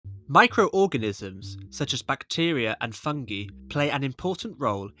Microorganisms, such as bacteria and fungi, play an important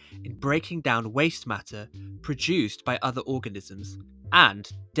role in breaking down waste matter produced by other organisms and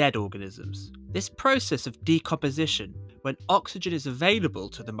dead organisms. This process of decomposition, when oxygen is available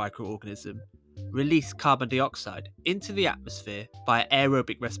to the microorganism, release carbon dioxide into the atmosphere via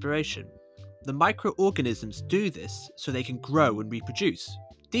aerobic respiration. The microorganisms do this so they can grow and reproduce.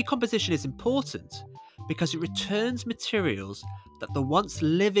 Decomposition is important because it returns materials that the once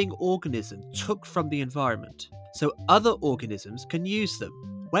living organism took from the environment, so other organisms can use them.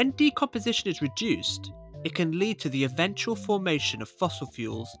 When decomposition is reduced, it can lead to the eventual formation of fossil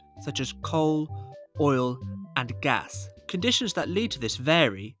fuels such as coal, oil, and gas. Conditions that lead to this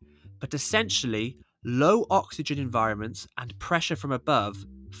vary, but essentially, low oxygen environments and pressure from above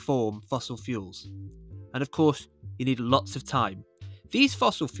form fossil fuels. And of course, you need lots of time. These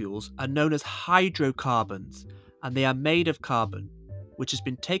fossil fuels are known as hydrocarbons, and they are made of carbon, which has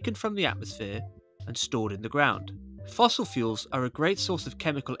been taken from the atmosphere and stored in the ground. Fossil fuels are a great source of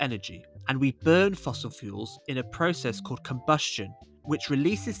chemical energy, and we burn fossil fuels in a process called combustion, which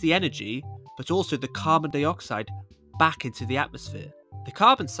releases the energy, but also the carbon dioxide, back into the atmosphere. The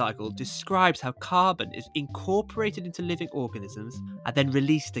carbon cycle describes how carbon is incorporated into living organisms and then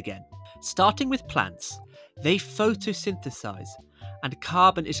released again. Starting with plants, they photosynthesize, and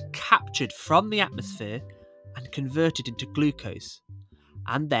carbon is captured from the atmosphere and converted into glucose,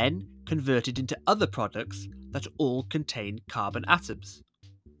 and then converted into other products that all contain carbon atoms.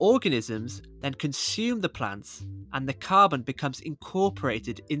 Organisms then consume the plants, and the carbon becomes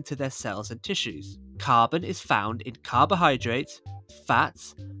incorporated into their cells and tissues. Carbon is found in carbohydrates,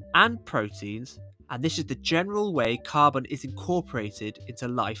 fats, and proteins, and this is the general way carbon is incorporated into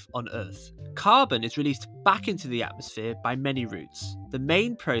life on Earth. Carbon is released back into the atmosphere by many routes, the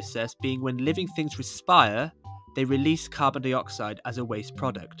main process being when living things respire, they release carbon dioxide as a waste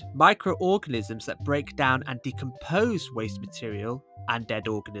product. Microorganisms that break down and decompose waste material and dead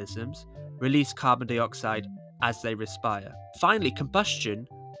organisms release carbon dioxide as they respire. Finally, combustion,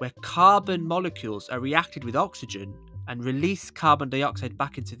 where carbon molecules are reacted with oxygen and release carbon dioxide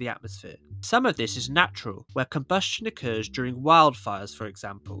back into the atmosphere. Some of this is natural, where combustion occurs during wildfires, for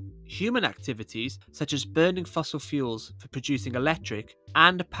example. Human activities, such as burning fossil fuels for producing electric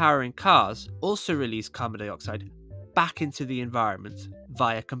and powering cars, also release carbon dioxide back into the environment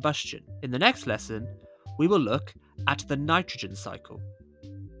via combustion. In the next lesson, we will look at the nitrogen cycle.